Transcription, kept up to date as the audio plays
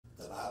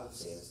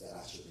Bible says that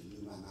I should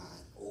renew my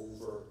mind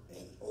over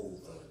and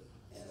over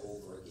and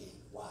over again.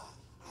 Why?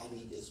 I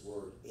need this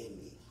word in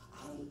me.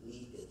 I don't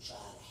need to try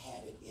to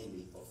have it in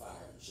me for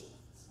fire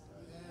insurance.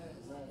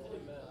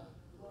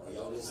 Are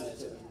y'all listening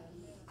to me?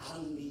 I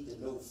don't need to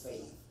know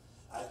faith.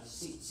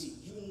 See,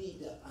 you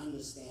need to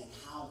understand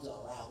how to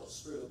allow the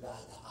Spirit of God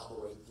to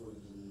operate through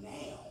you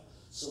now,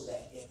 so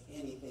that if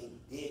anything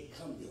did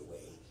come your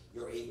way,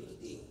 you're able to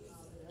deal with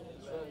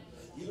it.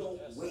 You don't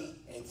wait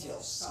until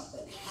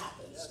something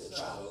happens to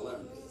try to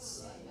learn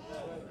this.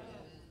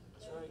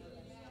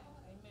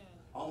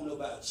 I don't know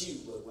about you,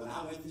 but when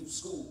I went through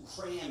school,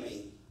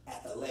 cramming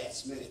at the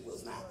last minute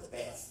was not the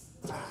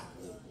best time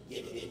to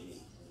get it in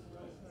me.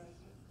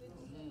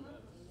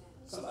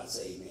 Somebody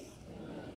say amen.